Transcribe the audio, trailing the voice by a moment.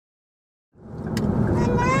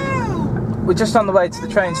we're just on the way to the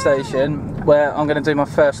train station where I'm going to do my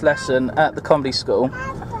first lesson at the comedy school.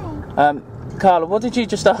 Karla, what did you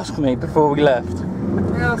just ask me before we left?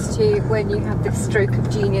 I asked you when you had this stroke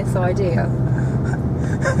of genius idea.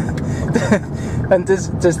 And does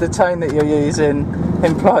the tone that you're using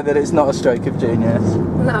imply that it's not a stroke of genius?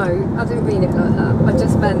 No, I didn't mean it like that. I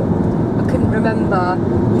just meant I couldn't remember.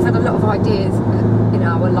 We've had a lot of ideas in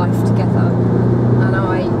our life together, and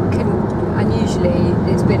I couldn't. And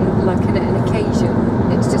usually it's been like an occasion.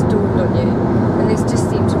 It's just dawned on you, and this just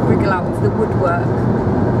seemed to wriggle out of the woodwork.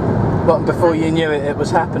 What, before you knew it, it was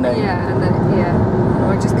happening? Yeah, and then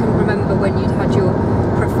I just couldn't remember when you'd had your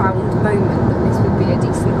profound moment that this would be a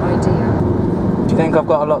decent idea. Do you think I've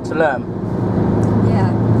got a lot to learn? Yeah.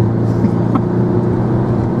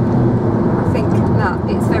 I think that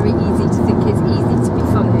it's very easy to think it's easy to be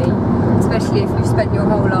funny, especially if you've spent your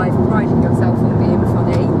whole life priding yourself on being